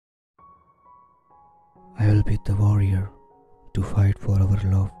I will be the warrior to fight for our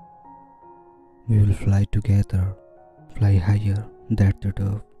love. We will fly together, fly higher than the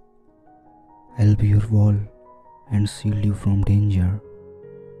dove. I'll be your wall and shield you from danger.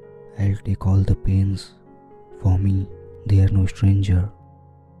 I'll take all the pains. For me, they are no stranger.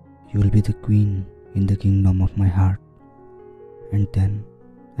 You will be the queen in the kingdom of my heart, and then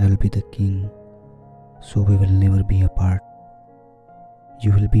I will be the king, so we will never be apart.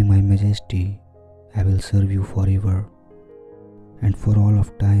 You will be my majesty, I will serve you forever, and for all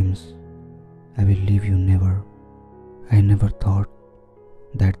of times, I will leave you never. I never thought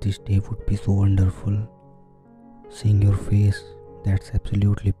that this day would be so wonderful. Seeing your face, that's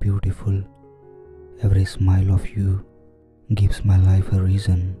absolutely beautiful. Every smile of you gives my life a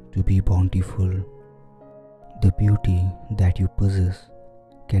reason to be bountiful. The beauty that you possess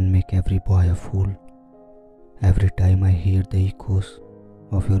can make every boy a fool. Every time I hear the echoes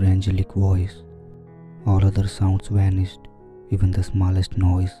of your angelic voice, all other sounds vanished, even the smallest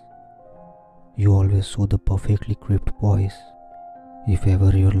noise. You always show the perfectly crisped voice. If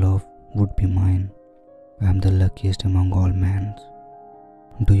ever your love would be mine, I am the luckiest among all men.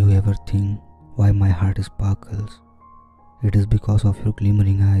 Do you ever think why my heart sparkles? It is because of your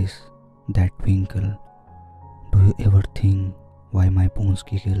glimmering eyes that twinkle. Do you ever think why my bones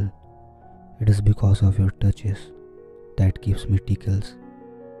giggle? It is because of your touches that gives me tickles.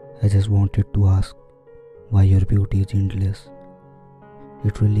 I just wanted to ask why your beauty is endless.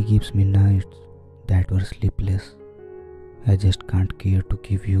 It really gives me nights that were sleepless. I just can't care to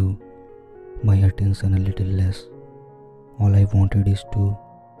give you my attention a little less. All I wanted is to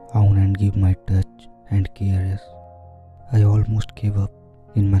own and give my touch and caress. I almost gave up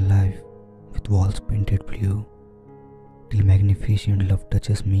in my life with walls painted blue, till magnificent love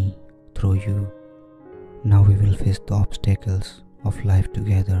touches me through you. Now we will face the obstacles of life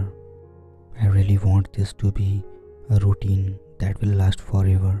together. I really want this to be a routine that will last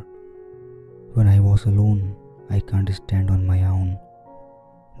forever. When I was alone, I can't stand on my own.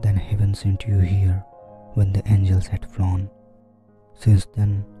 Then heaven sent you here when the angels had flown. Since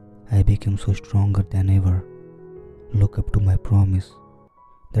then, I became so stronger than ever. Look up to my promise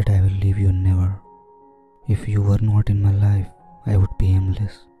that I will leave you never. If you were not in my life, I would be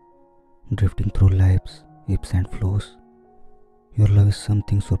aimless, drifting through life's ebbs and flows. Your love is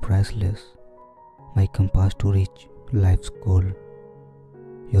something so priceless, my compass to reach life's goal.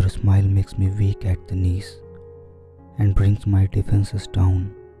 Your smile makes me weak at the knees and brings my defenses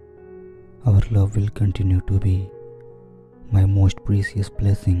down. Our love will continue to be my most precious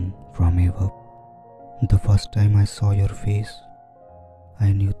blessing from above. The first time I saw your face,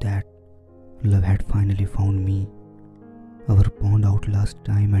 I knew that love had finally found me. Our bond outlasts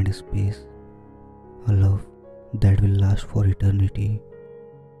time and space, a love that will last for eternity.